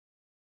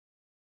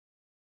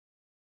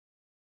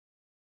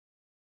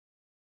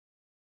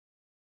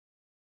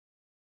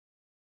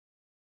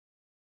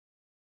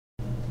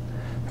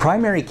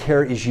Primary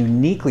care is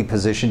uniquely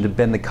positioned to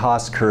bend the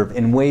cost curve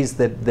in ways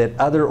that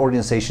other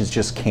organizations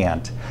just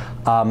can't.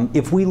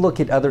 If we look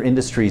at other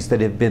industries that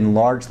have been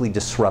largely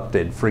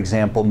disrupted, for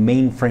example,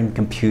 mainframe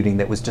computing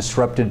that was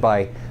disrupted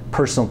by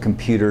personal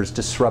computers,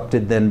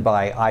 disrupted then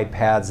by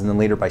iPads, and then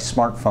later by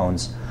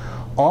smartphones,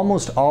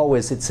 almost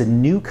always it's a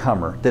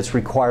newcomer that's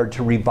required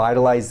to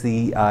revitalize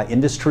the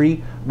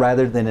industry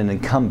rather than an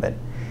incumbent.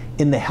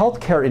 In the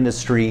healthcare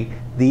industry,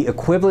 the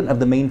equivalent of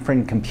the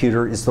mainframe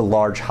computer is the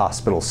large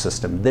hospital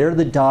system. They're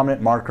the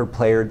dominant market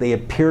player. They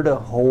appear to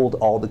hold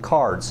all the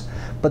cards,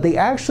 but they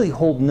actually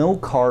hold no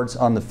cards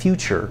on the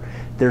future.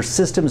 Their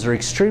systems are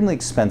extremely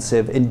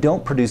expensive and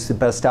don't produce the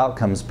best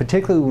outcomes,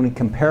 particularly when we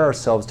compare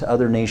ourselves to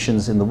other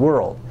nations in the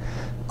world.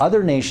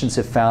 Other nations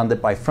have found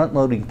that by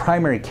front-loading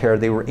primary care,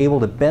 they were able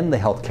to bend the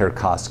healthcare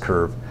cost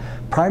curve.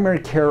 Primary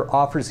care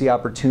offers the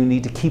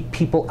opportunity to keep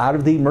people out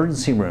of the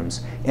emergency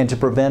rooms and to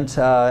prevent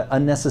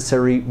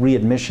unnecessary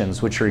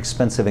readmissions, which are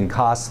expensive and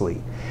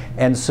costly.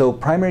 And so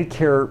primary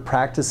care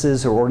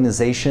practices or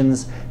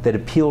organizations that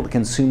appeal to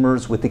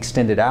consumers with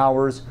extended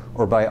hours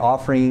or by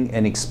offering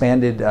an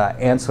expanded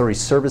ancillary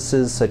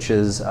services such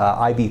as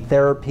IV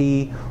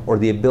therapy or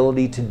the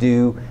ability to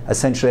do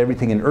essentially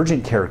everything an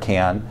urgent care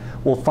can,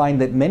 will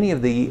find that many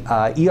of the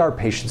ER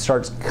patients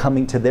start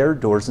coming to their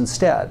doors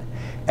instead.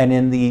 And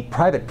in the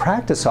private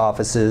practice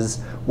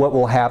offices, what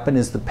will happen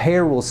is the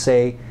payer will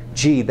say,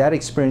 gee, that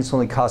experience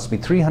only cost me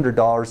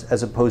 $300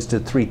 as opposed to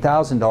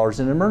 $3,000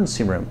 in an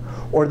emergency room.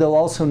 Or they'll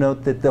also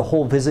note that the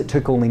whole visit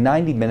took only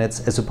 90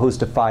 minutes as opposed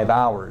to 5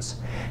 hours.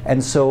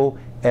 And so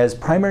as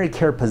primary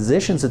care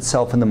positions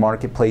itself in the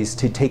marketplace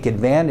to take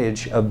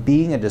advantage of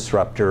being a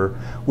disruptor,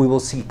 we will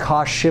see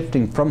costs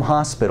shifting from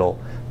hospital.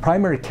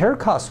 Primary care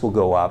costs will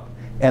go up,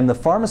 and the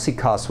pharmacy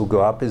costs will go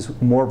up as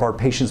more of our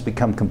patients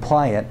become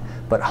compliant,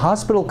 but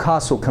hospital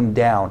costs will come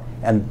down,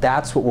 and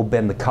that's what will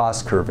bend the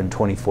cost curve in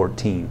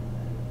 2014.